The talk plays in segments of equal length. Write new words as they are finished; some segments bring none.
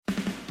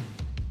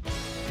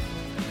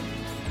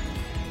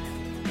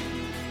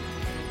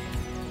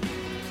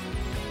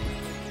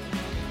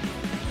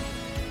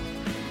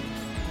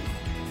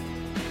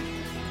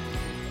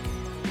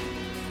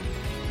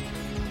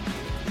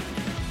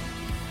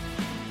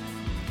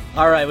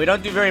All right, we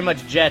don't do very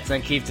much Jets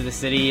on Keep to the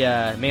City,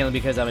 mainly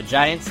because I'm a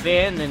Giants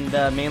fan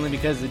and mainly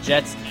because the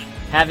Jets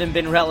haven't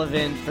been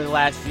relevant for the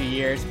last few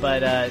years.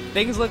 But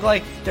things look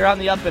like they're on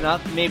the up and up,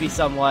 maybe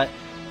somewhat,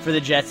 for the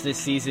Jets this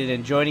season.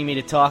 And joining me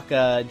to talk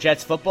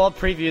Jets football,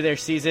 preview their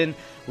season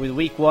with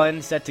Week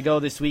 1 set to go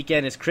this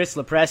weekend is Chris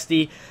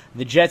Lopresti,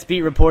 the Jets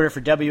beat reporter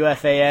for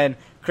WFAN.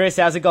 Chris,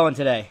 how's it going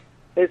today?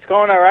 It's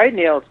going all right,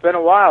 Neil. It's been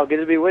a while.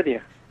 Good to be with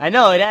you. I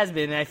know, it has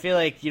been. I feel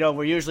like,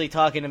 we're usually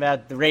talking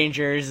about the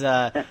Rangers.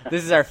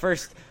 This is our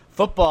first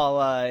football,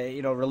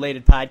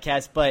 related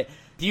podcast. But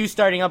you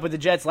starting up with the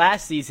Jets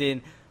last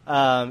season,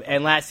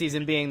 and last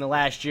season being the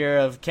last year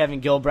of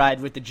Kevin Gilbride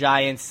with the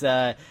Giants,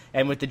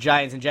 and with the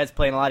Giants and Jets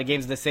playing a lot of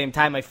games at the same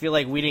time, I feel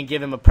like we didn't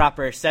give him a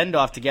proper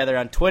send-off together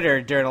on Twitter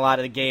during a lot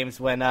of the games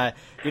when,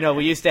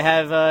 we used to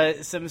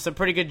have some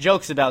pretty good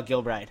jokes about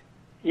Gilbride.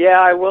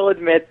 Yeah, I will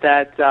admit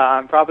that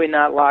I'm probably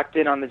not locked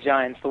in on the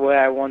Giants the way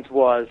I once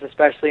was,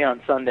 especially on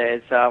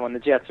Sundays when the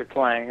Jets are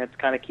playing. It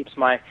kind of keeps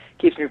me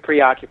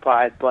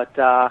preoccupied. But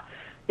I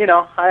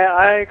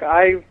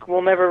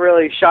will never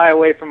really shy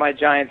away from my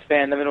Giants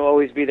fandom. It'll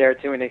always be there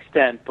to an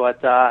extent.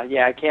 But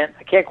I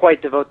can't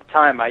quite devote the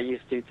time I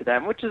used to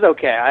them, which is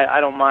okay.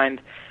 I don't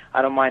mind.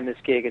 I don't mind this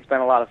gig. It's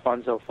been a lot of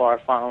fun so far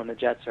following the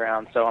Jets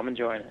around, so I'm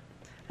enjoying it.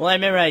 Well, I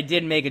remember I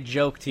did make a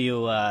joke to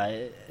you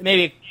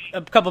maybe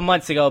a couple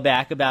months ago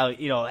back about,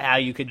 how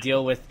you could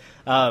deal with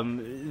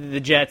the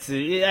Jets.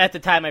 At the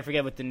time, I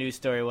forget what the news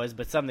story was,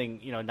 but something,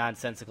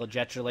 nonsensical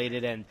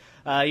Jets-related. And,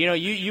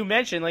 you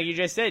mentioned, like you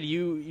just said,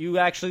 you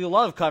actually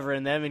love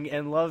covering them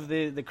and love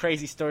the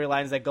crazy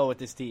storylines that go with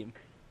this team.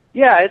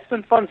 Yeah, it's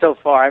been fun so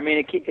far. I mean,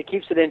 it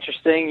keeps it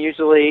interesting.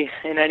 Usually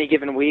in any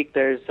given week,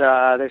 there's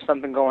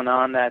something going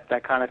on that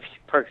kind of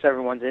perks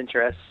everyone's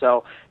interest.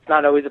 So it's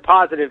not always a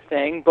positive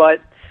thing, but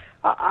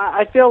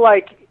I feel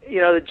like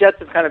the Jets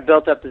have kind of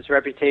built up this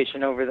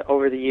reputation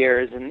over the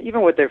years, and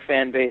even with their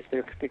fan base,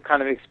 they're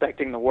kind of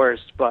expecting the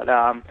worst. But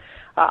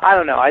I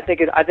don't know. I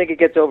think it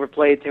gets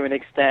overplayed to an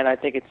extent. I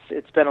think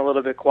it's been a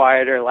little bit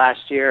quieter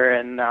last year,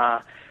 and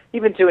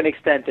even to an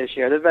extent this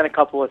year. There's been a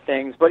couple of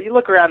things, but you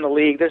look around the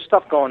league, there's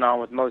stuff going on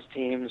with most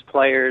teams,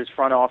 players,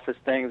 front office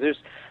things.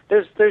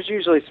 There's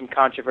usually some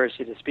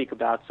controversy to speak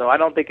about, so I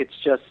don't think it's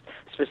just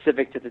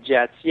specific to the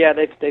Jets. Yeah,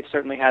 they've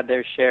certainly had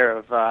their share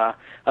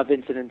of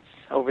incidents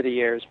over the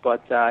years,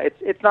 but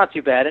it's not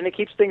too bad, and it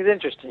keeps things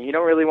interesting. You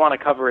don't really want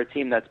to cover a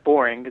team that's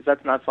boring, because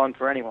that's not fun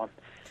for anyone.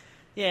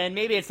 Yeah, and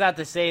maybe it's not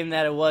the same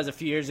that it was a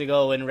few years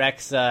ago when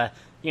Rex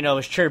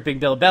was chirping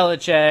Bill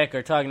Belichick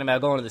or talking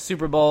about going to the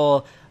Super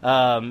Bowl,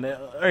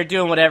 or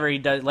doing whatever he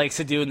likes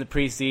to do in the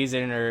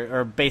preseason,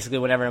 or basically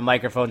whenever a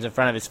microphone's in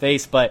front of his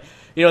face. But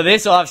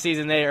this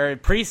offseason, or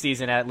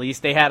preseason at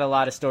least, they had a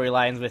lot of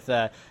storylines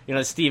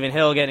with Stephen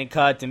Hill getting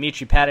cut,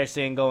 Demetri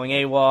Patterson going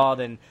AWOL,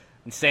 and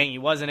saying he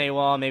wasn't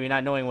AWOL, maybe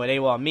not knowing what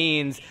AWOL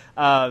means.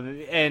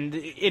 And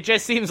it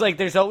just seems like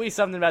there's always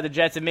something about the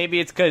Jets, and maybe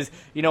it's because,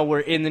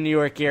 we're in the New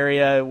York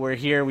area, we're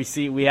here,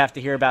 we have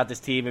to hear about this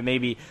team, and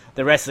maybe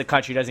the rest of the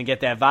country doesn't get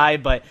that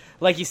vibe. But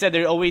like you said,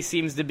 there always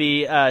seems to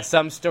be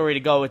some story to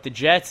go with the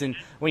Jets, and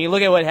when you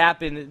look at what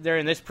happened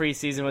during this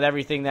preseason with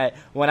everything that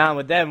went on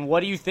with them,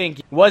 what do you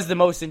think was the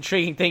most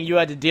intriguing thing you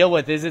had to deal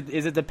with? Is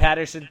it the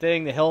Patterson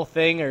thing, the Hill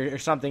thing, or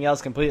something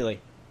else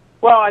completely?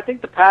 Well, I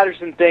think the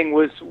Patterson thing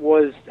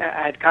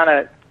had kind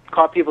of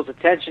caught people's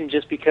attention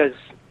just because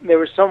there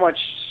was so much,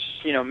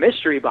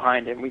 mystery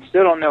behind him. We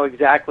still don't know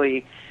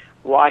exactly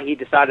why he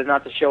decided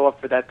not to show up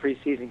for that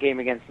preseason game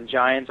against the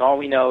Giants. All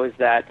we know is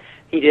that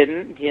he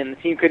didn't, and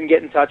the team couldn't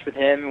get in touch with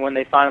him, and when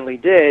they finally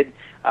did,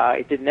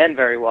 it didn't end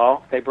very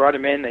well. They brought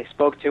him in, they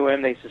spoke to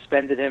him, they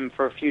suspended him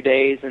for a few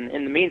days, and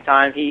in the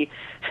meantime, he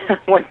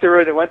went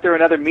through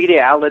another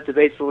media outlet to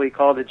basically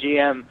call the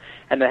GM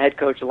and the head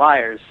coach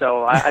liars.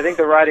 So I think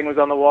the writing was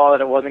on the wall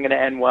that it wasn't going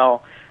to end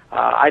well.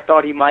 I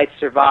thought he might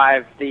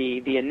survive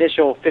the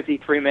initial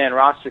 53-man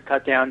roster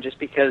cut down just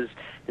because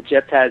the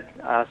Jets had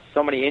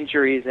so many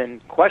injuries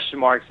and question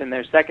marks in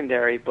their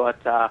secondary, but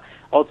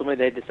ultimately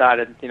they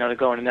decided, to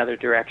go in another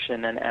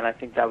direction, and I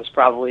think that was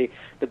probably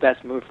the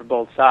best move for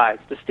both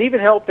sides. The Stephen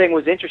Hill thing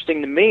was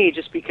interesting to me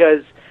just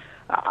because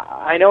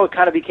I know it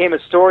kind of became a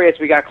story as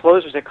we got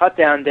closer to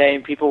cutdown day,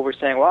 and people were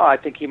saying, well, I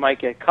think he might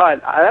get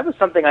cut. That was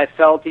something I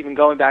felt even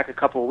going back a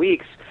couple of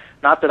weeks.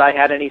 Not that I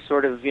had any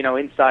sort of,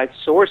 inside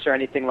source or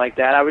anything like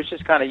that. I was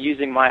just kind of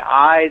using my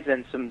eyes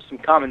and some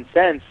common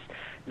sense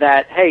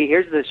that, hey,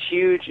 here's this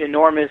huge,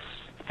 enormous,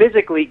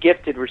 physically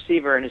gifted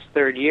receiver in his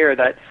third year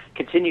that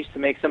continues to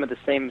make some of the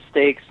same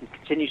mistakes and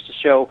continues to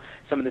show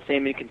some of the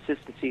same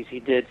inconsistencies he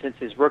did since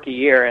his rookie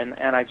year.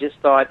 And I just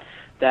thought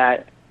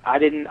that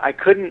I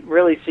couldn't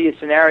really see a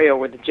scenario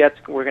where the Jets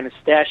were going to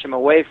stash him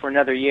away for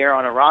another year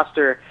on a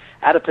roster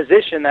at a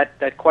position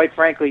that quite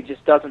frankly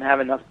just doesn't have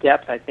enough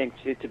depth, I think,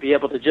 to be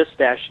able to just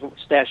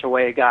stash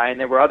away a guy. And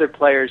there were other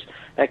players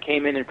that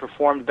came in and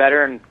performed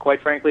better and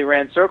quite frankly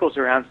ran circles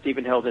around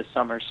Stephen Hill this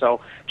summer.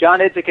 So John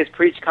Idzik has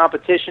preached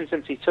competition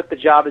since he took the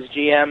job as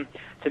GM.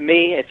 To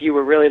me, if you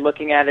were really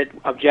looking at it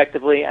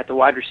objectively at the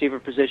wide receiver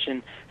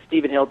position,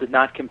 Stephen Hill did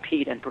not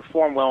compete and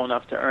perform well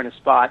enough to earn a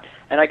spot.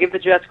 And I give the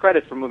Jets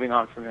credit for moving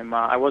on from him.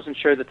 I wasn't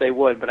sure that they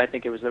would, but I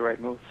think it was the right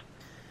move.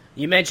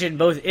 You mentioned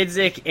both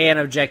Idzik and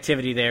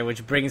objectivity there,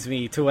 which brings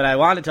me to what I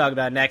want to talk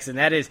about next, and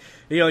that is,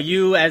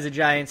 you as a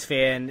Giants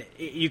fan,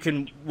 you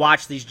can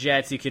watch these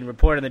Jets, you can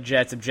report on the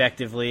Jets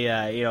objectively,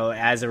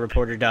 as a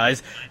reporter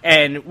does,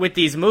 and with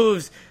these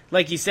moves,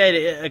 like you said,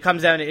 it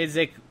comes down to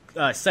Idzik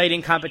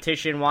citing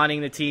competition,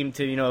 wanting the team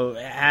to,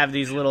 have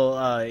these little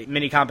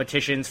mini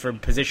competitions for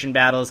position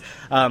battles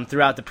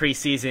throughout the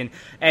preseason,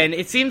 and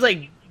it seems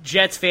like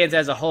Jets fans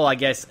as a whole, I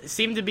guess,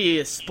 seem to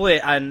be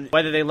split on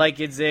whether they like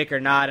Idzik or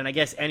not, and I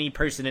guess any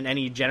person in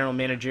any general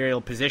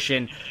managerial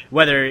position,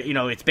 whether,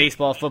 it's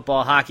baseball,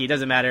 football, hockey, it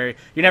doesn't matter.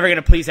 You're never going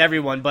to please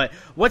everyone, but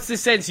what's the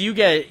sense you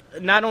get,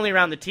 not only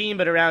around the team,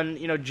 but around,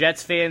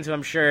 Jets fans who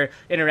I'm sure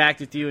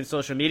interact with you in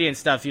social media and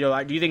stuff? Do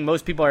you think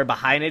most people are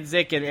behind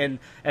Idzik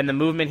and the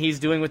movement he's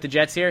doing with the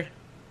Jets here?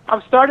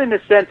 I'm starting to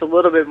sense a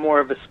little bit more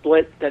of a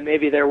split than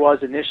maybe there was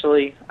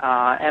initially,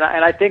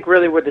 and I think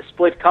really where the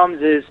split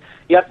comes is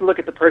you have to look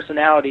at the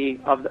personality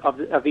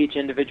of each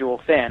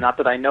individual fan. Not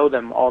that I know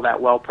them all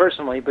that well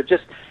personally, but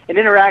just in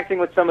interacting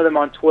with some of them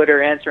on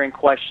Twitter, answering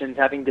questions,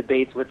 having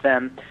debates with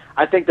them,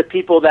 I think the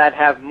people that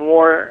have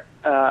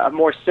a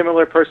more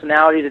similar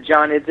personality to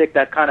John Idzik,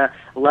 that kind of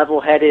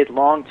level-headed,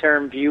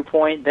 long-term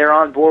viewpoint, they're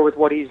on board with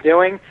what he's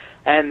doing.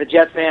 And the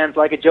Jet fans,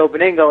 like a Joe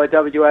Beningo at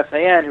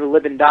WFAN, who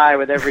live and die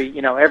with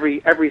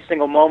every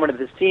single moment of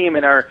this team,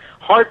 and are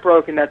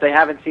heartbroken that they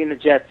haven't seen the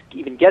Jets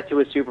even get to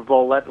a Super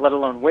Bowl, let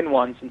alone win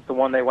one, since the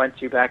one they went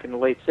to back in the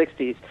late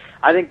 '60s.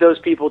 I think those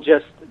people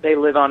they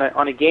live on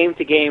a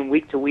game-to-game,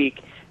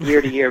 week-to-week,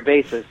 year-to-year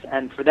basis,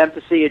 and for them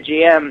to see a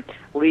GM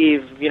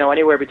leave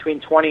anywhere between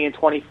 $20 and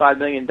 $25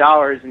 million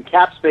in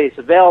cap space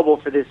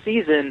available for this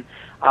season,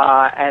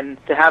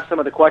 and to have some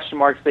of the question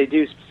marks they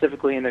do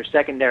specifically in their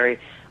secondary,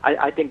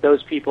 I think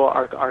those people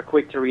are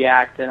quick to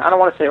react, and I don't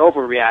want to say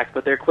overreact,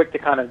 but they're quick to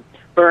kind of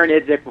burn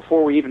Idzik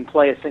before we even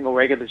play a single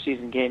regular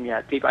season game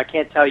yet. I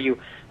can't tell you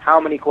how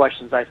many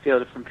questions I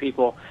fielded from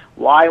people.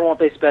 Why won't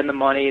they spend the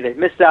money? They've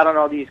missed out on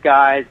all these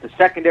guys. The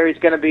secondary is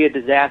going to be a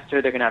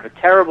disaster. They're going to have a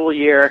terrible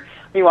year.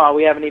 Meanwhile,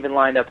 we haven't even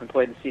lined up and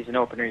played the season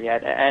opener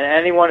yet. And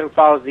anyone who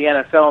follows the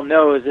NFL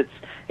knows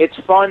it's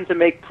fun to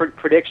make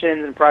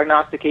predictions and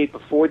prognosticate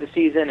before the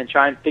season and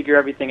try and figure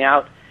everything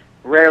out.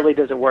 Rarely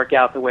does it work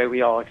out the way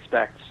we all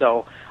expect.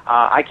 So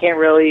I can't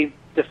really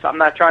I'm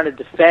not trying to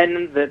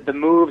defend the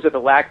moves or the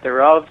lack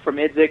thereof from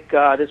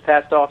Idzik this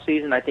past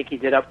offseason. I think he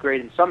did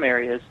upgrade in some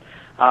areas.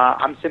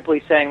 I'm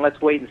simply saying let's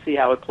wait and see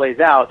how it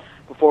plays out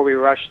before we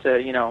rush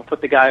to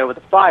put the guy over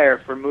the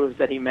fire for moves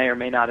that he may or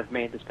may not have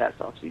made this past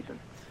offseason.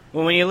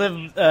 Well, when you live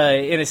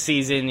in a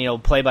season,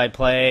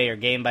 play-by-play or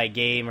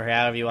game-by-game or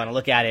however you want to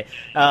look at it,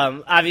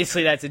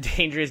 obviously that's a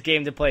dangerous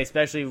game to play,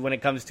 especially when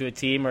it comes to a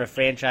team or a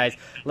franchise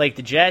like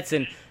the Jets.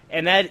 And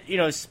that,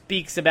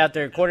 speaks about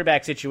their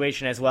quarterback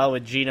situation as well,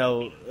 with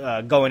Geno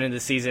going into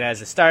the season as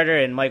a starter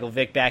and Michael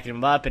Vick backing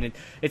him up. And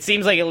it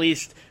seems like at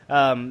least,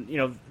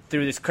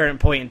 through this current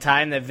point in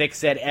time, that Vic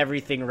said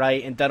everything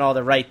right and done all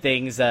the right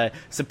things,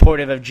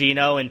 supportive of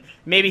Geno, and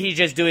maybe he's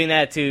just doing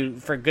that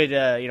for good,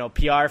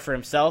 PR for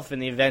himself in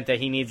the event that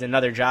he needs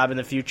another job in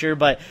the future.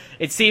 But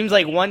it seems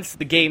like once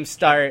the games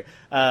start,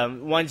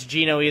 once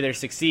Geno either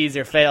succeeds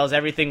or fails,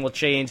 everything will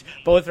change,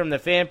 both from the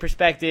fan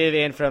perspective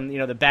and from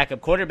the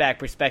backup quarterback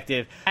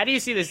perspective. How do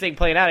you see this thing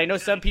playing out? I know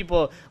some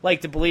people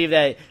like to believe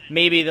that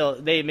maybe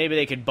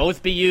they could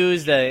both be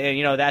used,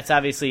 and that's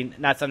obviously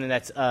not something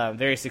that's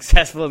very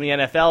successful in the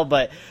NFL.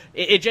 But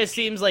it just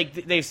seems like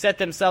they've set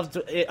themselves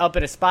up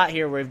in a spot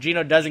here where if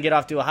Geno doesn't get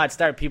off to a hot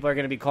start, people are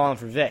going to be calling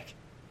for Vic.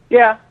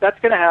 Yeah, that's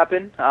going to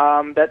happen.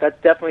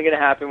 That's definitely going to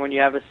happen when you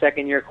have a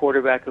second-year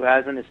quarterback who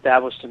hasn't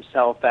established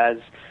himself as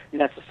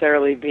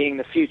necessarily being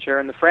the future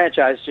in the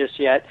franchise just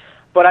yet.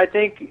 But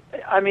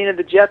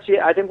the Jets,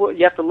 I think what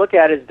you have to look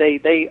at is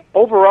they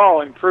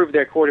overall improved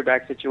their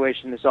quarterback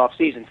situation this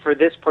offseason for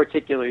this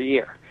particular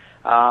year.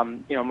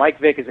 Mike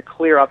Vick is a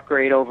clear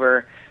upgrade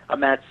over a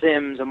Matt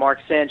Sims, a Mark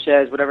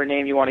Sanchez, whatever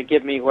name you want to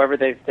give me, whoever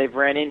they've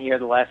ran in here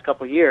the last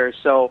couple of years.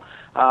 So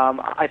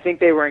I think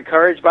they were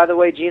encouraged by the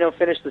way Geno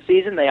finished the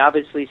season. They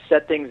obviously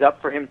set things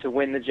up for him to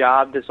win the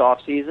job this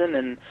offseason,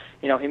 and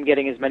him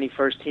getting as many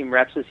first-team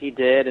reps as he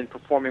did and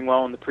performing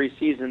well in the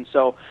preseason.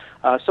 So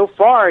so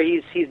far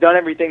he's done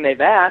everything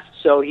they've asked.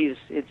 So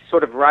it's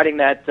sort of riding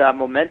that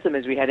momentum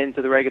as we head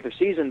into the regular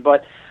season.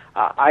 But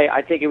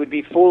I think it would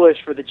be foolish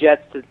for the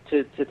Jets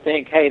to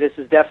think, hey, this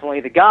is definitely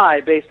the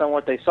guy based on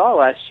what they saw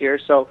last year.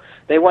 So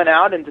they went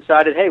out and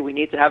decided, hey, we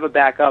need to have a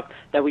backup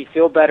that we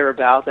feel better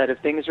about, that if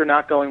things are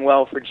not going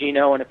well for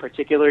Geno in a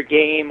particular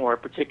game or a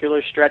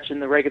particular stretch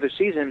in the regular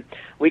season,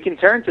 we can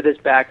turn to this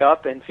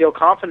backup and feel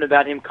confident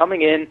about him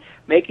coming in,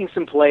 making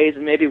some plays,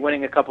 and maybe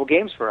winning a couple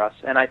games for us.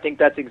 And I think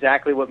that's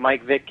exactly what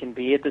Mike Vick can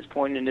be at this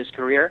point in his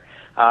career.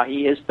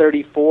 He is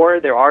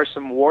 34. There are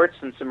some warts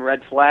and some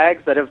red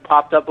flags that have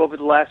popped up over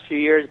the last few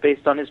years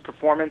based on his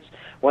performance,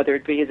 whether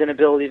it be his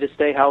inability to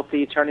stay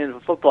healthy, turning the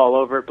football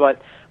over.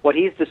 But what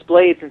he's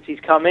displayed since he's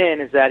come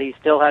in is that he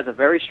still has a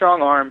very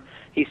strong arm.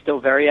 he's still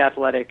very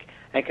athletic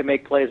and can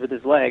make plays with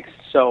his legs.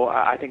 So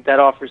I think that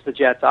offers the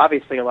Jets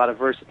obviously a lot of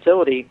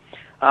versatility.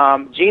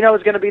 Geno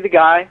is going to be the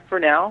guy for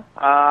now.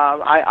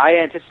 I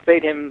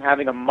anticipate him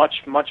having a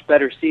much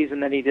better season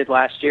than he did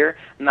last year.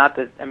 Not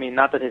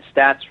that his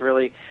stats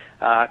really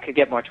could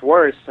get much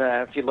worse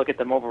if you look at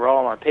them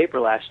overall on paper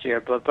last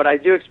year. But I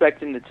do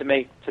expect him to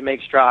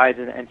make strides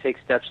and take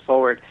steps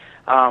forward.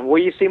 Will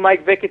you see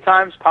Mike Vick at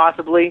times?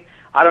 Possibly.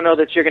 I don't know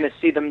that you're going to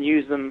see them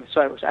use them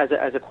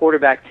as a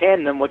quarterback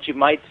tandem. What you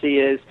might see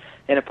is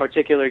in a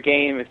particular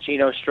game, if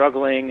Geno's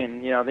struggling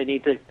and they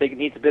need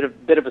a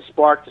bit of a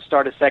spark to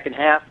start a second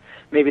half,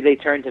 maybe they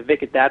turn to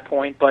Vick at that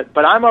point.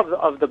 But I'm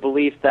of the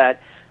belief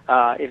that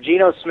if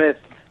Geno Smith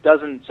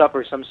doesn't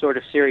suffer some sort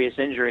of serious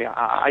injury,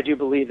 I do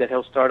believe that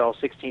he'll start all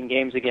 16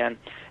 games again.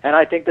 And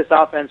I think this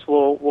offense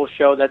will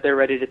show that they're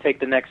ready to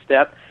take the next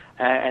step.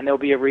 And there'll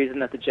be a reason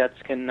that the Jets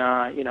can,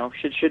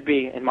 should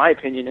be, in my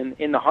opinion,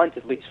 in the hunt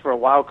at least for a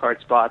wild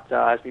card spot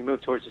as we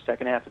move towards the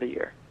second half of the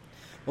year.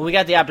 Well, we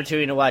got the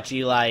opportunity to watch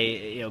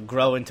Eli,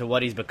 grow into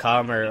what he's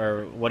become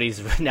or what he's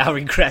now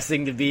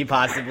regressing to be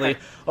possibly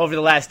over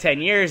the last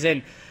 10 years.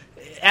 And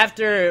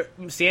after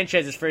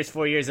Sanchez's first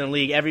 4 years in the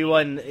league,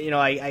 everyone,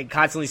 I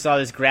constantly saw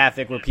this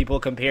graphic where people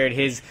compared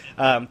his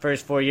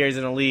first 4 years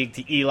in the league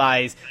to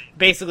Eli's,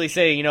 basically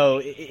saying,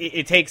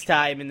 it takes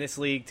time in this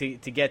league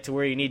to get to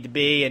where you need to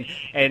be.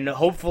 And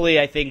hopefully,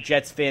 I think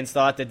Jets fans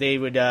thought that they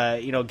would,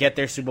 get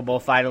their Super Bowl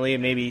finally,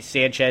 and maybe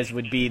Sanchez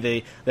would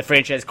be the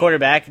franchise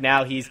quarterback.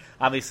 Now he's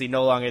obviously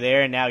no longer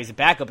there, and now he's a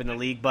backup in the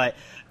league. But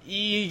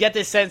you get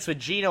this sense with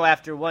Geno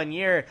after 1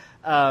 year.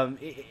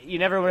 You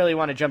never really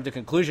want to jump to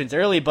conclusions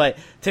early, but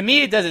to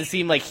me it doesn't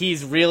seem like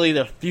he's really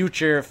the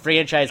future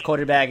franchise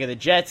quarterback of the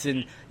Jets.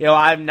 And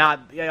I'm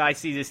not. I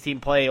see this team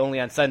play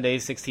only on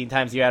Sundays 16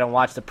 times a year. I don't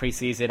watch the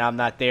preseason. I'm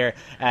not there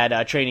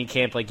at training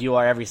camp like you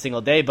are every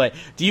single day. But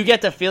do you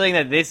get the feeling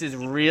that this is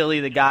really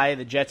the guy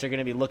the Jets are going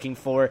to be looking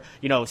for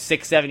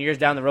 6-7 years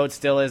down the road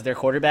still as their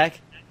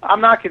quarterback? I'm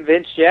not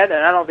convinced yet,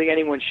 and I don't think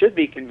anyone should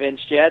be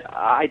convinced yet.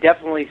 I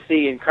definitely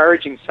see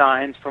encouraging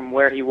signs from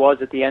where he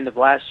was at the end of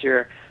last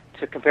year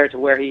compared to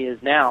where he is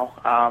now.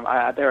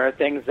 There are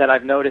things that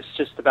I've noticed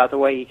just about the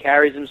way he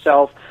carries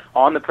himself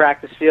on the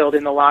practice field,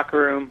 in the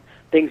locker room,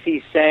 things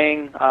he's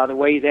saying, the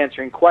way he's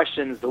answering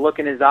questions, the look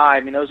in his eye.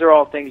 I mean, those are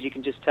all things you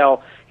can just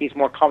tell he's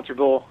more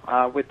comfortable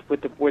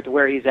with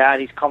where he's at.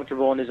 He's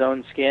comfortable in his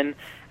own skin,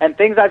 and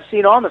things I've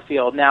seen on the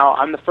field. Now,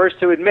 I'm the first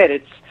to admit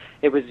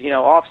it was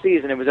off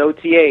season, it was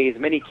OTAs,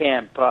 mini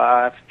camp,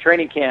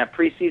 training camp,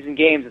 preseason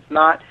games. It's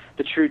not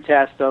the true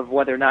test of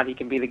whether or not he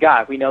can be the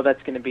guy. We know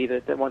that's going to be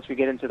the once we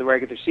get into the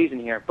regular season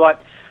here.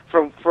 But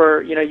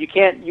for you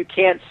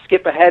can't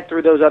skip ahead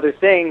through those other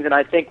things. And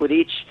I think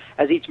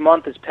as each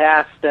month has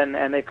passed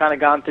and they've kind of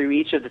gone through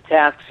each of the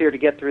tasks here to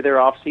get through their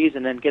off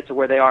season and get to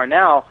where they are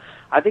now,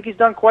 I think he's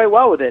done quite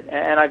well with it,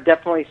 and I've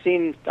definitely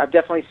seen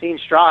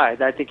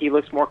strides. I think he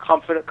looks more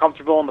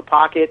comfortable in the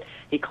pocket.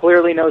 He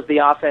clearly knows the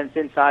offense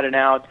inside and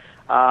out.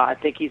 I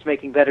think he's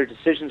making better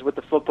decisions with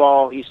the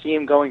football. You see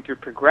him going through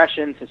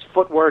progressions. His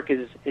footwork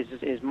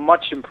is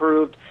much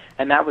improved,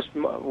 and that was,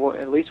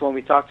 at least when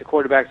we talked to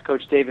quarterbacks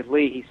coach David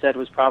Lee, he said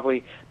was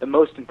probably the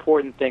most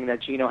important thing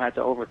that Geno had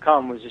to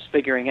overcome was just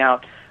figuring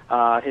out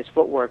his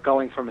footwork,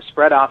 going from a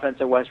spread offense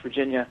at West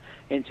Virginia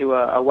into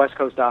a West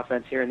Coast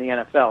offense here in the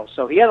NFL.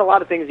 So he had a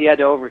lot of things he had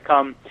to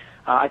overcome.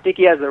 I think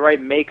he has the right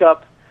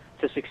makeup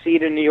to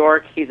succeed in New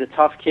York. He's a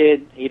tough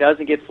kid. He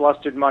doesn't get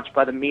flustered much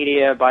by the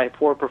media, by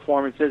poor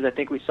performances. I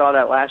think we saw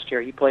that last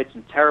year. He played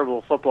some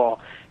terrible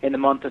football in the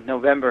month of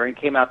November and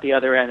came out the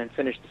other end and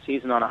finished the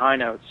season on a high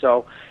note.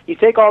 So you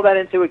take all that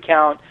into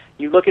account.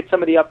 You look at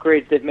some of the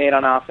upgrades they've made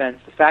on offense,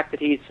 the fact that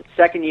he's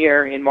second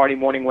year in Marty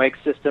Morningwake's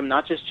system,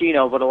 not just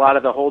Geno, but a lot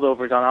of the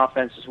holdovers on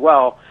offense as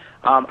well.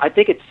 I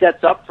think it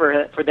sets up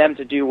for them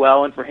to do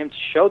well and for him to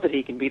show that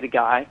he can be the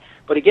guy.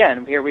 But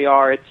again, here we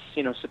are. It's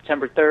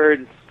September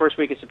 3rd, first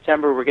week of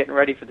September. We're getting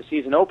ready for the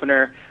season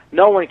opener.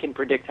 No one can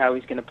predict how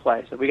he's going to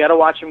play, so we got to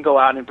watch him go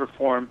out and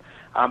perform.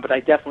 But I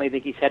definitely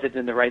think he's headed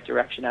in the right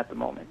direction at the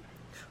moment.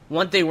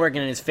 One thing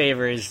working in his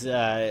favor is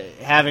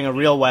having a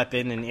real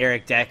weapon in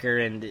Eric Decker,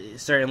 and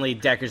certainly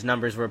Decker's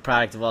numbers were a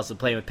product of also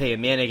playing with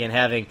Peyton Manning and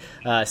having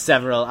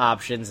several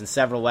options and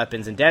several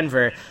weapons in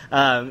Denver.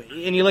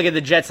 And you look at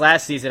the Jets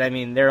last season, I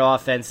mean, their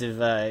offensive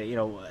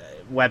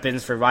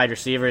weapons for wide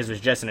receivers was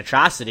just an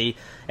atrocity,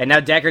 and now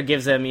Decker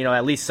gives them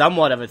at least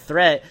somewhat of a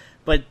threat.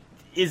 But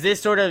is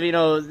this sort of,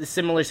 the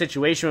similar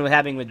situation with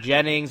having with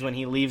Jennings when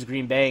he leaves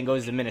Green Bay and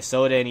goes to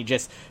Minnesota and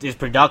his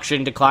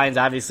production declines?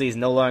 Obviously, he's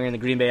no longer in the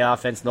Green Bay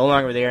offense, no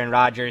longer with Aaron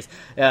Rodgers.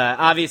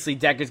 Obviously,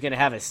 Decker's going to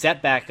have a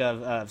setback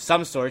of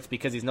some sorts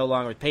because he's no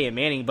longer with Peyton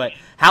Manning, but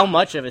how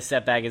much of a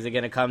setback is it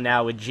going to come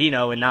now with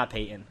Geno and not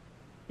Peyton?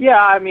 Yeah,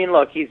 I mean,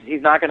 look, he's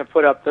not going to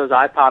put up those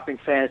eye-popping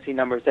fantasy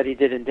numbers that he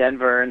did in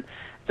Denver, and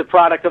it's a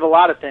product of a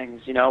lot of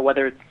things,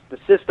 whether it's the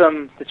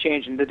system, the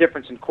change in the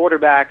difference in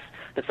quarterbacks,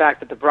 the fact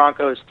that the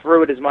Broncos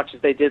threw it as much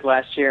as they did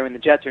last year, and the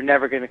Jets are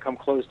never going to come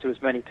close to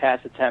as many pass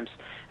attempts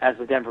as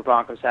the Denver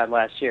Broncos had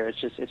last year. It's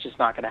just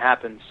not going to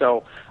happen.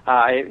 So,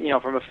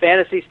 from a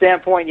fantasy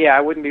standpoint, yeah,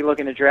 I wouldn't be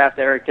looking to draft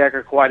Eric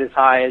Decker quite as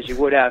high as you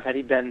would have had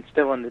he been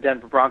still in the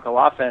Denver Bronco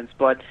offense.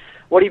 But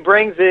what he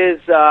brings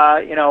is,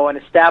 an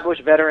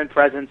established veteran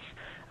presence,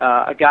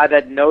 a guy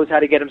that knows how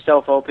to get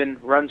himself open,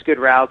 runs good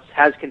routes,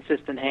 has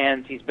consistent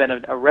hands. He's been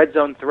a red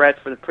zone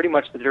threat for pretty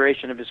much the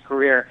duration of his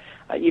career,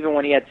 even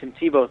when he had Tim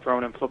Tebow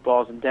throwing him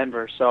footballs in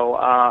Denver. So,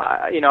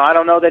 I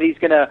don't know that he's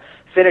going to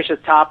finish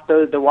atop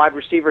the wide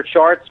receiver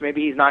charts.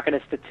 Maybe he's not going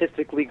to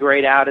statistically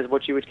grade out as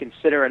what you would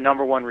consider a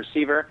number one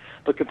receiver.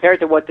 But compared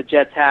to what the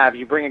Jets have,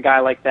 you bring a guy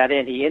like that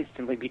in, he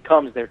instantly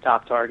becomes their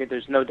top target.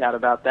 There's no doubt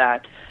about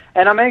that.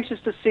 And I'm anxious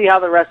to see how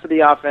the rest of the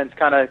offense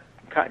kind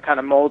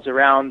of molds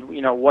around,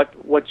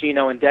 what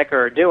Geno and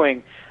Decker are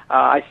doing.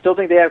 I still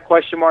think they have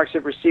question marks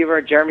at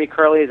receiver. Jeremy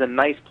Curley is a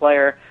nice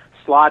player,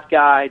 slot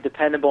guy,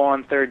 dependable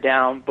on third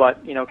down,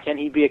 but, can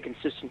he be a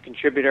consistent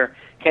contributor?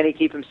 Can he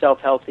keep himself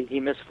healthy? He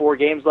missed 4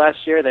 games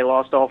last year. They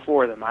lost all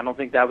 4 of them. I don't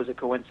think that was a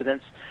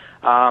coincidence.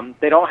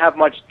 They don't have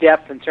much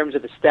depth in terms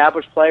of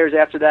established players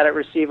after that at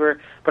receiver,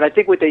 but I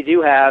think what they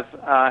do have,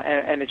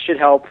 and it should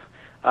help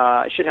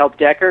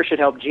Decker, should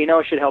help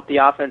Geno, should help the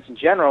offense in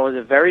general, is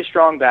a very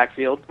strong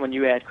backfield when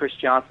you add Chris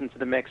Johnson to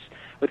the mix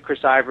with Chris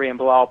Ivory and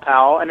Bilal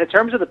Powell. And in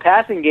terms of the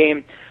passing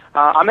game,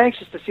 I'm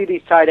anxious to see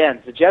these tight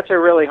ends. The Jets are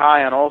really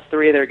high on all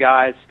 3 of their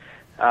guys,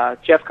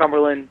 Jeff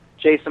Cumberland,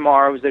 Jay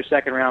Samara, who's their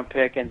second-round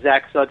pick, and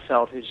Zach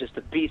Sudfeld, who's just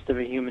a beast of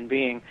a human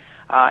being.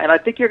 And I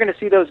think you're going to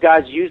see those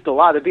guys used a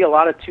lot. There'll be a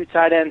lot of 2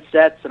 tight end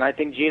sets, and I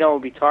think Geno will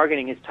be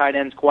targeting his tight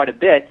ends quite a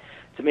bit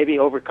to maybe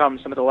overcome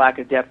some of the lack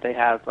of depth they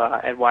have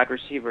at wide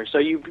receiver. So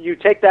you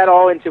take that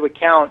all into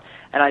account,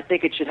 and I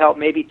think it should help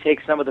maybe take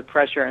some of the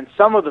pressure and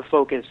some of the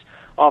focus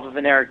off of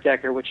an Eric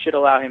Decker, which should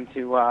allow him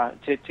to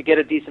get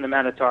a decent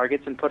amount of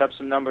targets and put up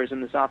some numbers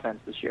in this offense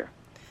this year.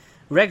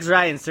 Rex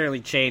Ryan certainly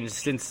changed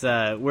since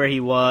where he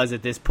was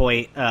at this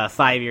point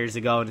 5 years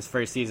ago in his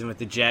first season with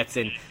the Jets,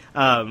 and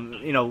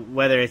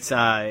whether it's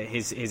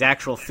his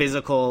actual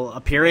physical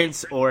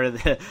appearance or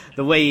the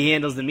way he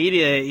handles the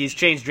media, he's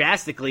changed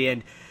drastically.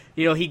 And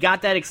he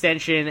got that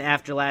extension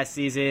after last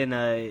season,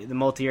 the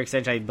multi-year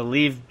extension, I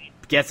believe,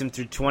 gets him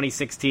through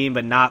 2016,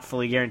 but not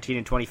fully guaranteed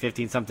in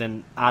 2015,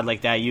 something odd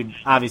like that. You'd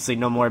obviously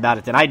know more about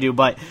it than I do,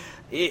 but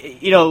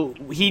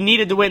he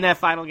needed to win that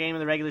final game of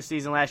the regular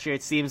season last year,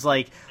 it seems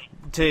like,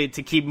 to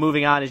keep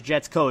moving on as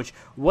Jets coach.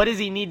 What does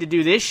he need to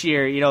do this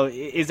year?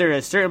 Is there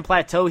a certain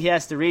plateau he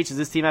has to reach? Does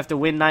this team have to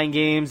win 9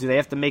 games? Do they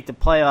have to make the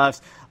playoffs?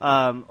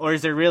 Or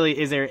is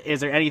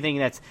there anything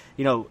that's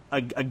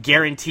a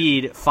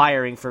guaranteed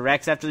firing for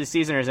Rex after the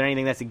season, or is there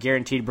anything that's a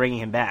guaranteed bringing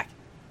him back?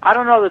 I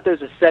don't know that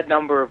there's a set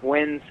number of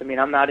wins. I mean,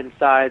 I'm not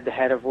inside the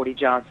head of Woody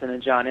Johnson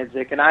and John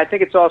Idzik, and I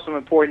think it's also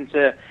important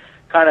to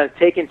kind of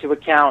take into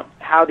account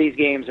how these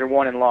games are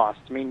won and lost.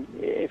 I mean,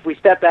 if we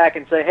step back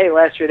and say, hey,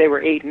 last year they were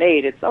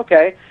 8-8, it's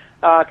okay.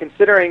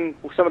 Considering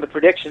some of the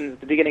predictions at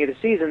the beginning of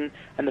the season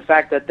and the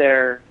fact that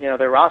their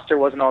roster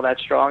wasn't all that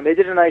strong, they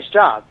did a nice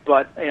job.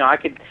 But I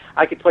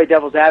could play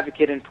devil's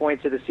advocate and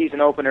point to the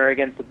season opener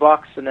against the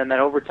Bucks, and then that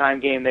overtime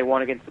game they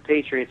won against the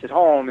Patriots at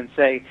home, and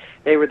say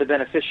they were the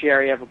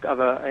beneficiary of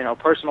a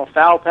personal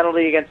foul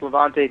penalty against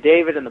Levante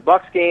David in the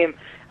Bucks game,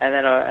 and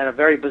then a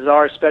very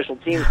bizarre special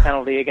teams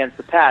penalty against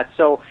the Pats.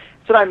 So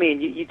that's what I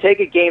mean. You take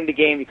it game to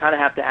game. You kind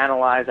of have to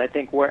analyze, I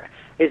think, where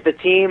is the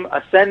team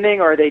ascending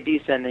or are they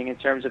descending in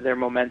terms of their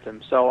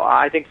momentum. So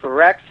I think for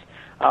Rex,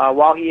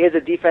 while he is a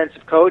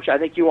defensive coach, I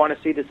think you want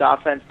to see this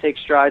offense take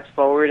strides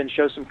forward and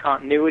show some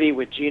continuity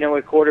with Geno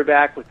at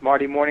quarterback, with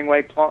Marty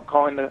Morningway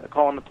calling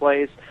the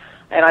plays.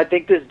 And I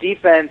think this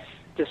defense,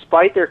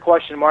 despite their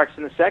question marks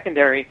in the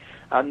secondary,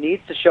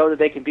 needs to show that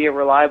they can be a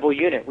reliable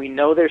unit. We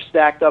know they're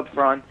stacked up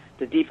front.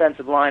 The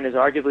defensive line is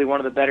arguably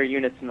one of the better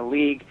units in the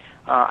league.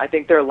 I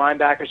think their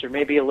linebackers are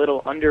maybe a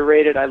little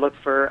underrated. I look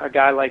for a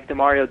guy like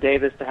Demario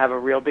Davis to have a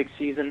real big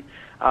season.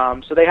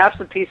 So they have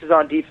some pieces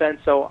on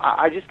defense. So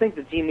I just think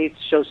the team needs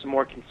to show some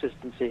more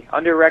consistency.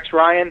 Under Rex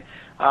Ryan,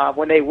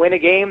 when they win a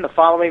game the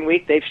following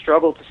week, they've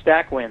struggled to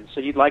stack wins. So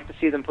you'd like to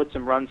see them put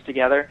some runs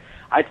together.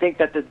 I think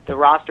that the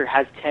roster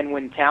has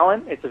 10-win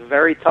talent. It's a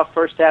very tough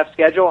first-half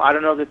schedule. I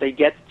don't know that they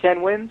get to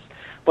 10 wins,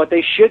 but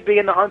they should be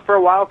in the hunt for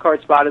a wild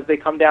card spot as they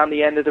come down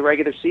the end of the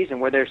regular season,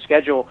 where their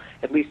schedule,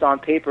 at least on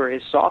paper,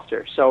 is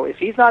softer. So if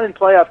he's not in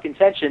playoff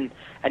contention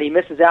and he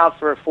misses out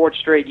for a 4th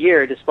straight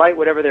year, despite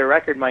whatever their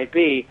record might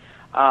be,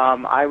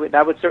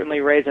 that would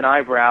certainly raise an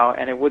eyebrow,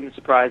 and it wouldn't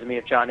surprise me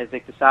if John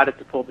Idzik decided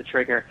to pull the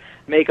trigger,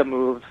 make a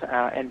move,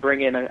 and bring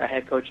in a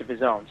head coach of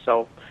his own.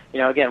 So,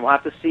 again, we'll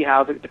have to see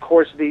how the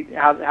course of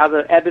how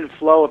the ebb and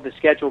flow of the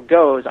schedule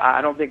goes.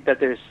 I don't think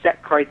that there's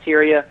set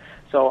criteria.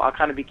 So I'll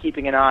kind of be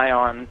keeping an eye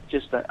on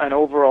just an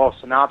overall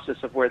synopsis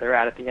of where they're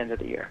at the end of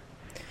the year.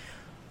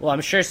 Well,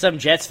 I'm sure some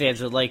Jets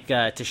fans would like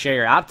to share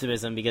your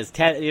optimism because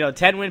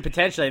 10 win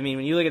potential. I mean,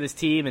 when you look at this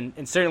team,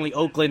 and certainly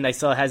Oakland, I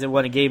saw hasn't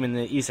won a game in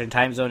the Eastern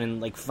Time Zone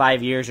in like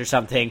 5 years or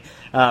something.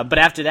 But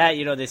after that,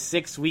 this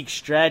 6-week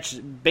stretch,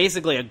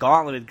 basically a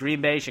gauntlet with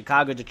Green Bay,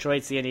 Chicago,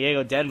 Detroit, San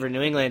Diego, Denver,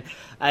 New England.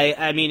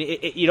 I mean,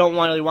 you don't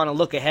really want to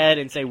look ahead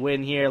and say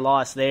win here,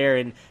 loss there,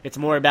 and it's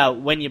more about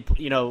when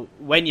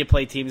you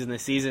play teams in the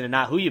season and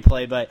not who you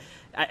play. But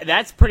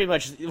that's pretty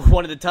much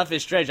one of the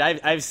toughest stretch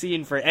I've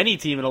seen for any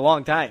team in a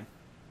long time.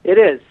 It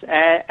is,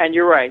 and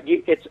you're right.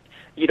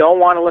 You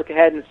don't want to look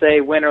ahead and say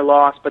win or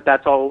loss, but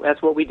that's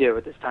what we do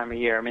at this time of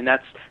year. I mean,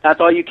 that's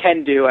all you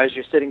can do as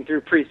you're sitting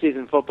through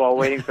preseason football,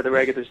 waiting for the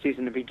regular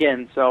season to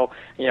begin. So,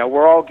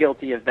 we're all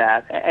guilty of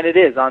that, and it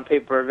is on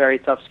paper a very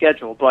tough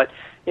schedule. But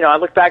I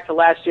look back to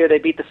last year; they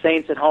beat the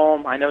Saints at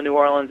home. I know New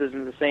Orleans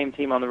isn't the same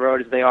team on the road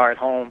as they are at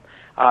home.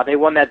 They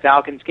won that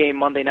Falcons game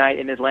Monday night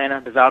in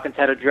Atlanta. The Falcons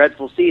had a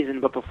dreadful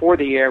season, but before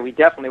the year, we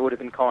definitely would have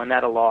been calling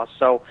that a loss.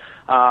 So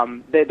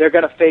they're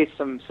going to face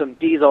some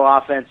diesel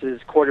offenses,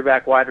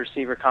 quarterback, wide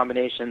receiver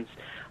combinations.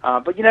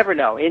 But you never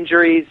know.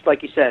 Injuries,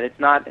 like you said,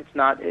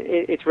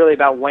 it's really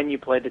about when you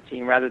play the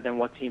team rather than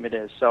what team it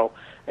is. So,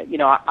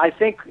 I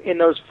think in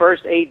those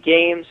first 8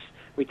 games,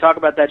 we talk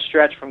about that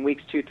stretch from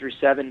weeks 2 through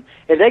 7.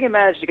 If they can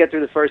manage to get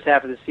through the first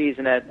half of the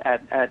season at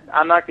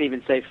I'm not going to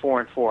even say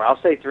 4-4.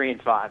 I'll say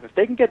 3-5. If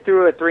they can get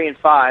through at 3-5,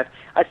 I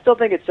still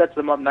think it sets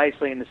them up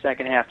nicely in the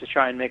second half to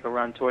try and make a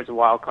run towards a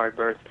wild card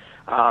berth.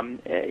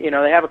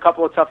 They have a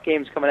couple of tough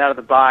games coming out of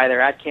the bye.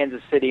 They're at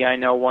Kansas City, I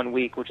know, 1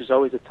 week, which is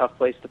always a tough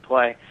place to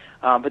play.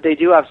 But they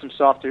do have some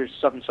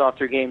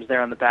softer games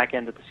there on the back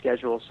end of the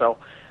schedule. So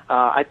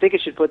I think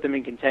it should put them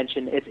in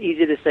contention. It's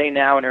easy to say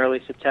now in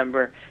early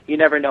September. You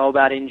never know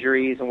about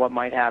injuries and what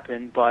might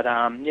happen. But,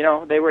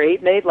 they were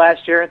 8-8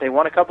 last year. They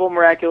won a couple of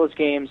miraculous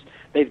games.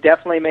 They've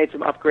definitely made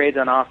some upgrades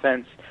on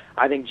offense.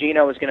 I think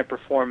Geno is going to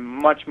perform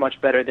much, much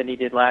better than he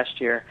did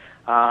last year.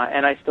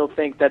 And I still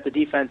think that the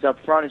defense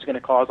up front is going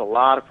to cause a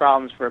lot of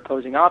problems for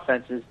opposing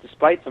offenses,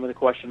 despite some of the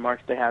question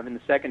marks they have in the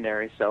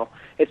secondary. So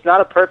it's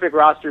not a perfect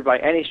roster by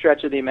any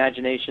stretch of the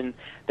imagination.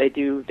 They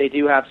do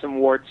have some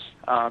warts,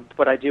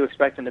 but I do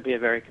expect them to be a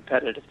very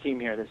competitive team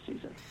here this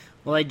season.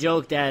 Well, I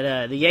joked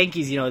that the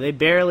Yankees, they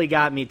barely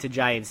got me to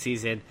Giants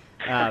season.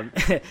 And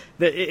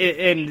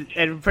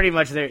pretty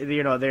much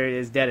they're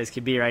as dead as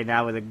can be right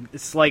now with a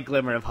slight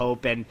glimmer of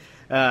hope, and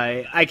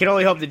I can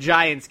only hope the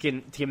Giants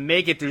can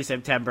make it through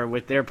September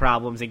with their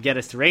problems and get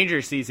us to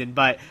Rangers season.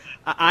 But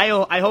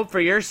I hope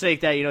for your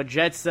sake that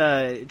Jets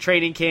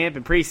training camp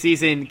and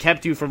preseason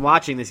kept you from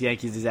watching this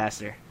Yankees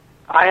disaster.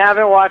 I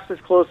haven't watched as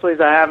closely as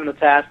I have in the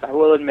past. I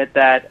will admit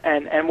that,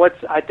 and what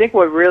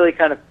really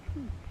kind of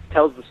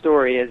tells the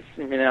story is,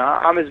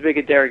 I'm as big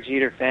a Derek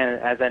Jeter fan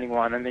as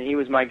anyone. I mean, he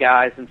was my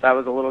guy since I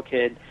was a little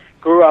kid,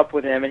 grew up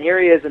with him, and here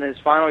he is in his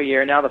final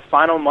year, now the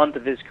final month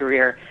of his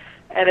career.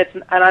 And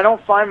I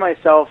don't find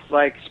myself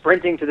like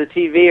sprinting to the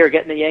TV or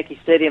getting to Yankee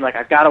Stadium like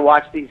I've got to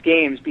watch these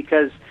games,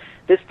 because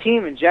this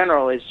team in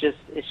general is just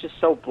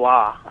so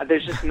blah.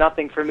 There's just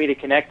nothing for me to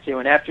connect to.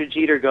 And after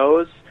Jeter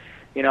goes,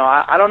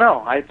 I don't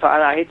know.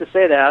 I hate to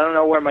say that. I don't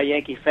know where my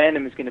Yankee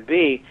fandom is going to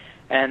be.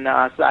 And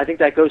so I think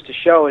that goes to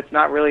show it's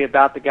not really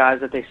about the guys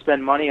that they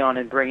spend money on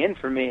and bring in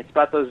for me. It's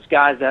about those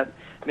guys that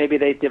maybe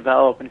they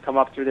develop and come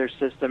up through their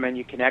system and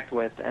you connect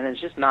with, and it's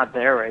just not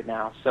there right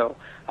now. So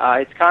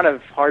it's kind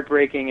of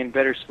heartbreaking and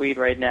bittersweet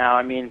right now.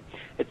 I mean,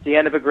 it's the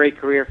end of a great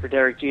career for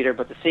Derek Jeter,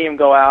 but to see him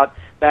go out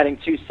batting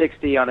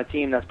 .260 on a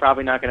team that's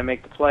probably not going to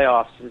make the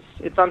playoffs,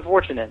 it's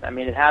unfortunate. I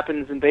mean, it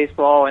happens in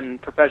baseball and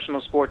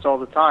professional sports all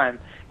the time.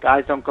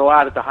 Guys don't go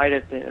out at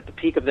the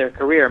peak of their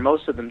career.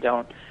 Most of them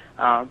don't.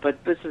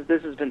 But this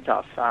has been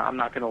tough. I'm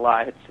not going to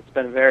lie. It's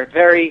been very,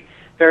 very,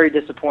 very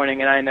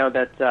disappointing, and I know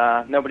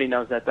that nobody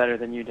knows that better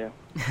than you do.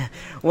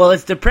 Well,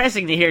 it's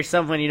depressing to hear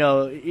someone,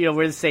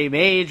 we're the same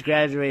age,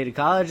 graduated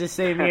college the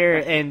same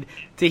year, and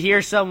to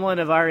hear someone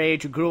of our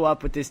age who grew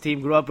up with this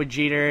team, grew up with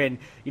Jeter, and,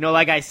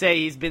 like I say,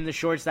 he's been the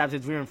shortstop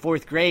since we were in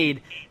 4th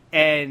grade,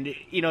 and,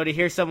 to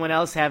hear someone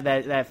else have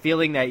that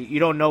feeling that you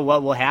don't know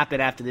what will happen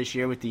after this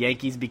year with the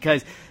Yankees,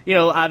 because,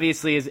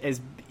 obviously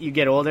as you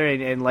get older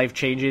and life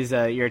changes,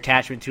 your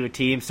attachment to a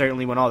team,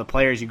 certainly when all the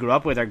players you grew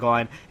up with are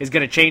gone, is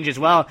going to change as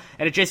well.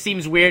 And it just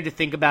seems weird to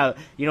think about,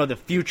 the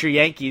future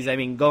Yankees. I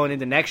mean, going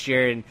into next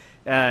year, and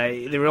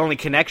the only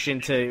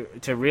connection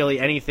to really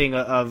anything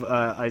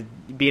of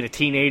being a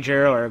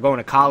teenager or going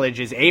to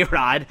college is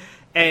A-Rod.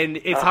 And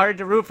it's hard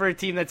to root for a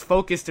team that's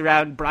focused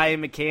around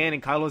Brian McCann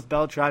and Carlos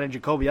Beltran and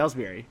Jacoby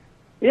Ellsbury.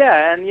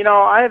 Yeah, and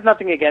I have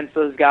nothing against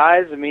those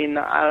guys. I mean,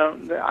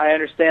 I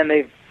understand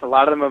a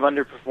lot of them have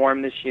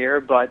underperformed this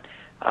year, but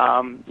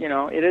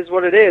it is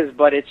what it is.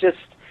 But it's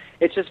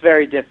just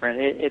very different.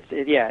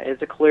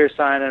 It's a clear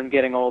sign that I'm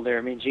getting older.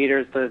 I mean,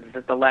 Jeter's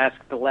the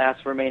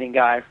last remaining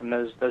guy from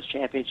those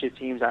championship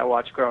teams I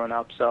watched growing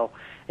up. So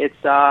it's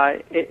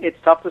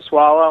tough to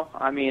swallow.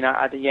 I mean,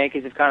 the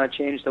Yankees have kind of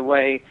changed the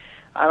way.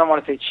 I don't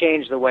want to say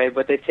change the way,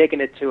 but they've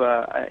taken it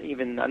to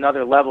even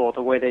another level of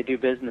the way they do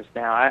business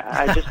now.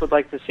 I just would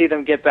like to see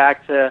them get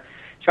back to,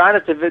 trying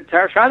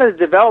to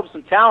develop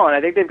some talent.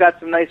 I think they've got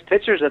some nice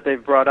pitchers that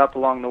they've brought up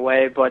along the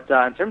way, but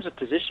in terms of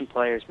position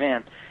players,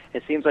 man,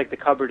 it seems like the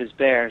cupboard is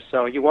bare.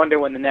 So you wonder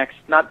when the next,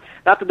 not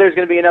that there's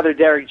going to be another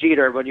Derek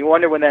Jeter, but you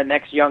wonder when that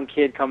next young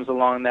kid comes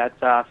along that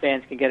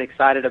fans can get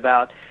excited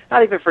about.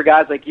 Not even for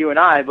guys like you and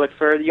I, but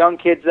for young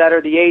kids that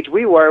are the age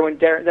we were when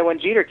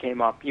Jeter came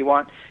up. You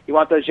want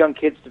those young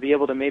kids to be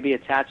able to maybe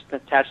attach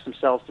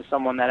themselves to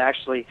someone that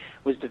actually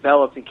was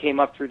developed and came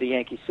up through the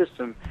Yankee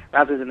system,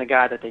 rather than the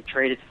guy that they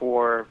traded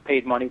for,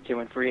 paid money to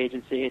in free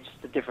agency. It's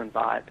just a different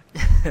vibe.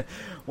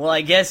 Well,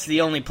 I guess the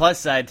only plus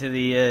side to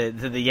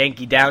the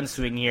Yankee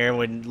downswing here,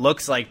 when it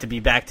looks like to be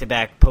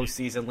back-to-back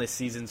postseason list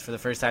seasons for the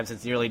first time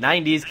since the early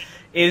 '90s,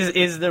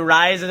 is the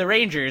rise of the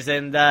Rangers,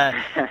 and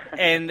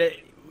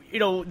you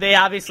know, they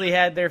obviously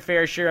had their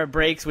fair share of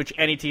breaks, which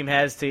any team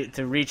has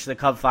to reach the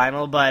Cup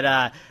final,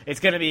 but it's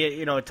going to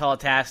be a tall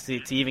task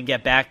to even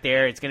get back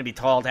there. It's going to be a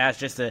tall task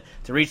just to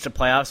reach the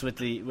playoffs with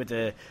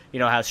the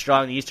how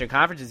strong the Eastern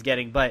Conference is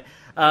getting. But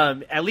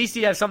at least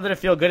you have something to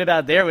feel good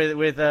about there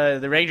with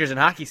the Rangers in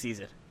hockey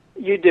season.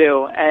 You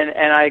do,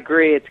 and I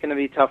agree. It's going to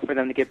be tough for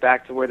them to get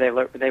back to where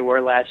they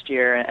were last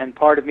year. And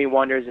part of me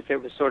wonders if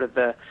it was sort of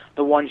the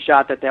one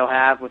shot that they'll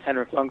have with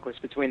Henrik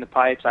Lundqvist between the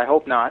pipes. I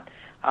hope not.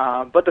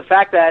 But the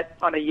fact that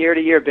on a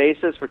year-to-year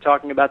basis we're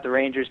talking about the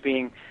Rangers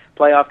being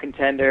playoff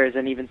contenders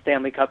and even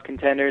Stanley Cup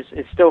contenders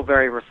is still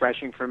very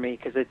refreshing for me,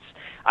 because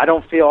I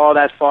don't feel all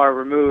that far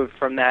removed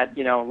from that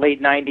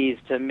late 90s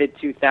to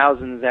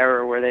mid-2000s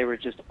era where they were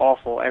just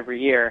awful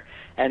every year.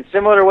 And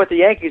similar to what the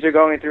Yankees are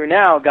going through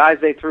now, guys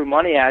they threw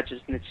money at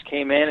just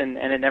came in and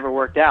it never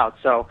worked out.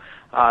 So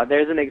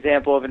there's an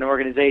example of an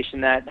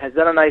organization that has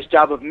done a nice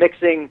job of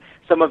mixing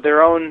some of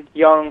their own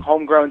young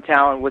homegrown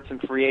talent with some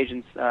free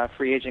agent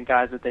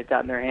guys that they've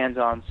gotten their hands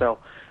on. So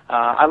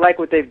I like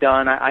what they've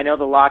done. I know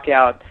the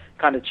lockout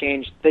kind of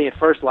changed, the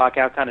first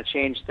lockout kind of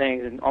changed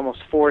things and almost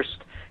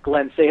forced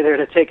Glenn Sather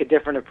to take a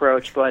different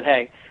approach. But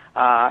hey,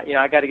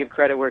 I got to give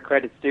credit where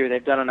credit's due.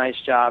 They've done a nice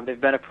job. They've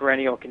been a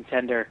perennial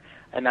contender,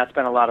 and that's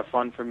been a lot of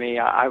fun for me.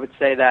 I would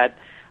say that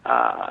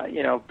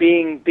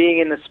being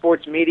in the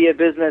sports media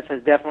business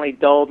has definitely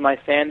dulled my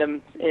fandom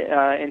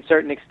in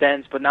certain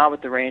extents, but not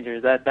with the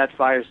Rangers. That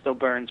fire still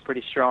burns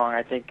pretty strong,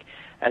 I think,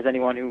 as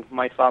anyone who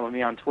might follow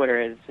me on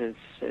Twitter is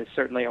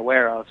certainly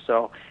aware of.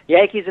 So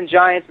Yankees and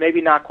Giants,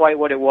 maybe not quite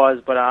what it was,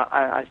 but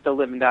I still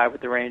live and die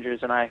with the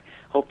Rangers, and I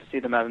hope to see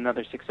them have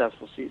another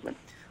successful season.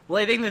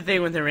 Well, I think the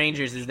thing with the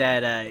Rangers is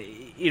that,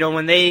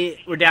 when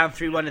they were down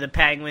 3-1 to the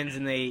Penguins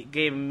and they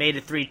made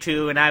it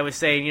 3-2, and I was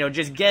saying,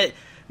 just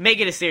make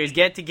it a series,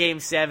 get to Game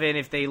 7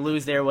 if they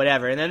lose there,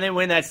 whatever. And then they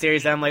win that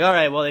series, and I'm like, all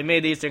right, well, they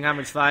made the Eastern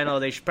Conference Final.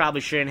 They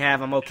probably shouldn't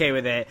have. I'm okay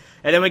with it.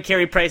 And then when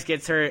Carey Price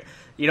gets hurt,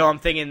 I'm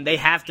thinking they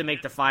have to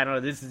make the final.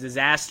 This is a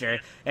disaster.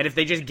 And if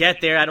they just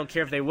get there, I don't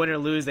care if they win or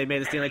lose, they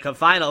made the Stanley Cup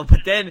Final.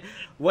 But then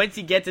once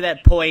you get to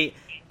that point,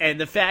 and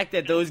the fact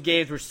that those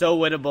games were so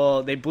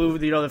winnable, they blew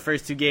the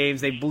first 2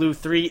 games. They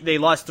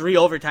lost 3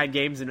 overtime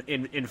games in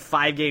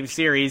 5-game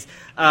series.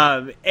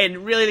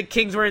 And really the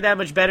Kings weren't that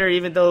much better,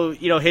 even though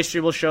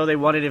history will show they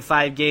won it in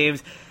 5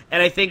 games.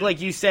 And I think,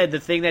 like you said, the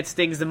thing that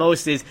stings the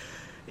most is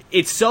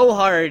it's so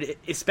hard,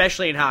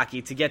 especially in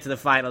hockey, to get to the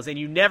finals, and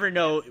you never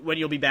know when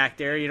you'll be back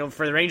there.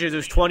 For the Rangers, it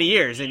was 20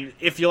 years, and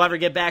if you'll ever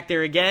get back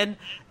there again.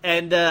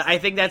 And I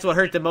think that's what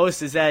hurt the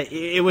most, is that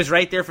it was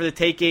right there for the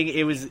taking.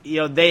 It was,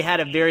 they had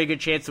a very good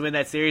chance to win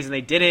that series, and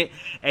they didn't.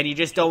 And you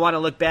just don't want to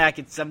look back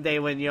at someday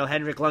when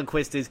Henrik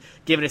Lundqvist is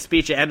giving a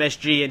speech at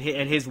MSG,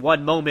 and his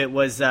one moment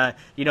was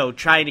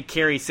trying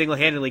to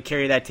single-handedly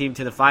carry that team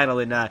to the final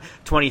in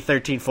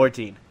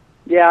 2013-14.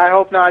 Yeah, I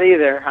hope not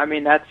either. I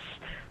mean, that's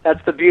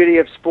the beauty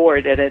of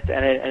sport, and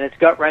it's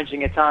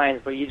gut-wrenching at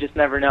times, but you just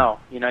never know.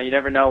 You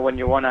never know when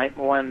your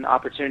one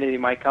opportunity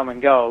might come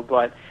and go.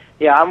 But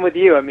yeah, I'm with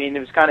you. I mean, it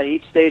was kind of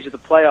each stage of the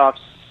playoffs.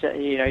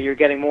 You're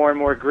getting more and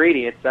more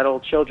greedy. It's that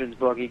old children's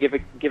book. You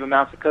give a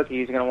mouse a cookie,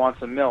 he's going to want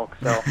some milk.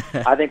 So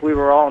I think we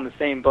were all in the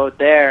same boat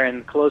there,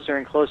 and closer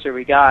and closer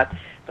we got,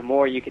 the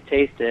more you could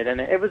taste it.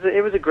 And it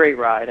was a great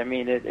ride. I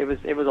mean, it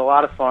was a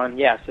lot of fun.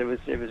 Yes, it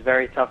was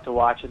very tough to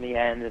watch in the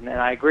end, and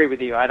I agree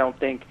with you. I don't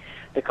think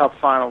the Cup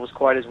final was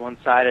quite as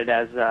one-sided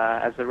as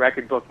the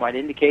record book might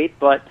indicate,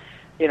 but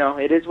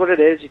it is what it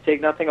is. You take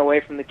nothing away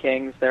from the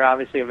Kings. They're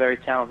obviously a very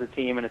talented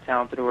team and a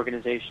talented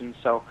organization.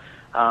 So,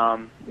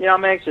 I'm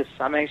anxious.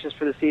 I'm anxious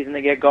for the season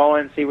to get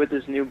going, see what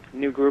this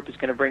new group is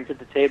going to bring to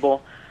the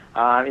table.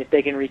 If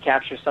they can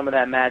recapture some of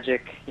that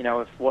magic,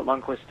 if what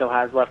Lundqvist still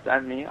has left. I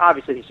mean,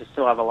 obviously he should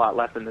still have a lot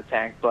left in the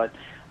tank, but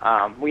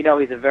we know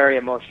he's a very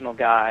emotional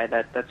guy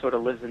that sort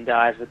of lives and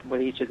dies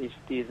with each of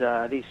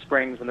these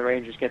springs when the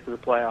Rangers get to the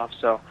playoffs.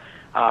 So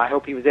I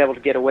hope he was able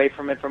to get away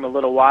from it from a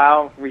little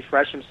while,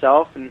 refresh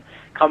himself, and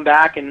come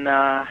back and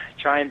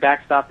try and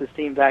backstop this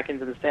team back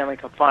into the Stanley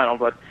Cup Final.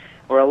 But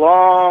we're a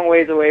long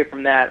ways away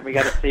from that. We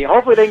got to see.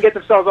 Hopefully they can get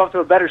themselves off to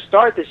a better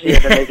start this year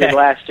than they did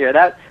last year.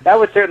 That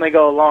would certainly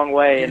go a long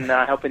way in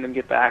helping them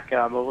get back,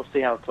 but we'll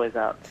see how it plays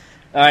out.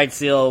 All right,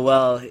 Seal.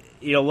 Well,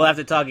 we'll have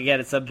to talk again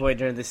at some point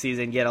during the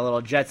season, get a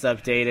little Jets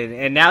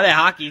update. And now that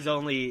hockey's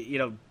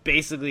only,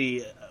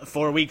 basically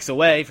 4 weeks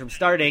away from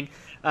starting,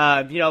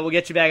 we'll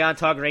get you back on,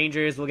 talk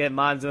Rangers. We'll get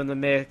Monzo in the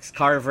mix,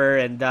 Carver,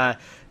 and,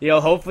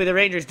 hopefully the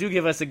Rangers do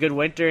give us a good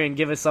winter and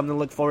give us something to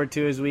look forward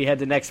to as we head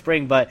to next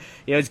spring. But,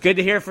 it's good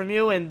to hear from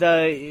you, and,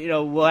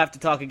 we'll have to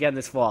talk again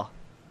this fall.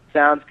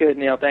 Sounds good,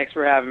 Neil. Thanks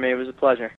for having me. It was a pleasure.